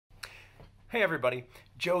Hey everybody,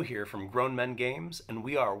 Joe here from Grown Men Games, and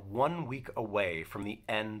we are 1 week away from the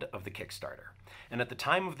end of the Kickstarter. And at the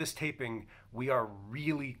time of this taping, we are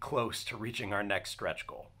really close to reaching our next stretch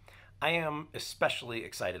goal. I am especially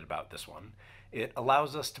excited about this one. It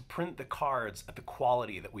allows us to print the cards at the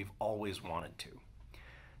quality that we've always wanted to.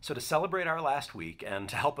 So to celebrate our last week and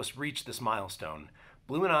to help us reach this milestone,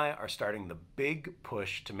 Blue and I are starting the big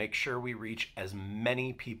push to make sure we reach as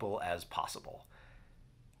many people as possible.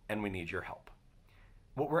 And we need your help.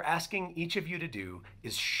 What we're asking each of you to do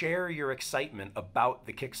is share your excitement about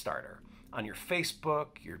the Kickstarter on your Facebook,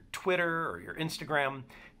 your Twitter, or your Instagram.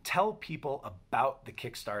 Tell people about the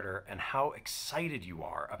Kickstarter and how excited you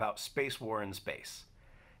are about Space War in Space.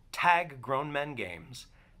 Tag Grown Men Games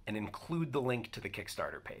and include the link to the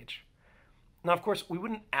Kickstarter page. Now, of course, we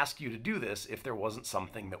wouldn't ask you to do this if there wasn't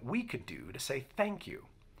something that we could do to say thank you.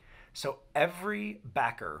 So every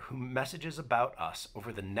backer who messages about us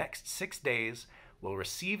over the next 6 days will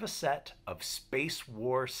receive a set of Space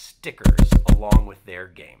War stickers along with their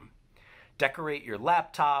game. Decorate your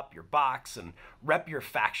laptop, your box, and rep your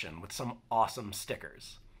faction with some awesome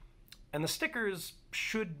stickers. And the stickers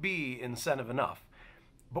should be incentive enough,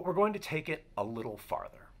 but we're going to take it a little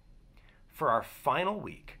farther. For our final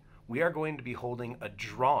week, we are going to be holding a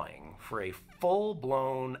drawing for a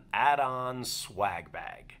full-blown add-on swag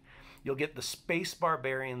bag. You'll get the Space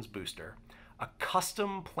Barbarians booster, a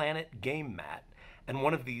custom planet game mat, and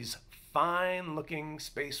one of these fine-looking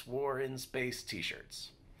Space War in Space t-shirts.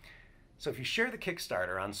 So if you share the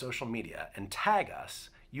Kickstarter on social media and tag us,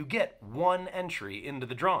 you get one entry into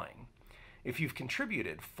the drawing. If you've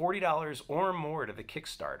contributed $40 or more to the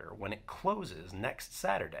Kickstarter when it closes next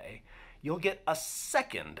Saturday, you'll get a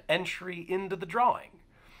second entry into the drawing.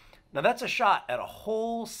 Now that's a shot at a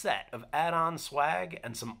whole set of add-on swag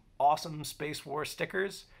and some awesome Space War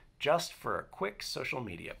stickers just for a quick social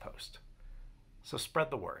media post. So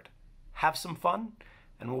spread the word. Have some fun,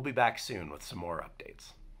 and we'll be back soon with some more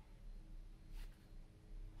updates.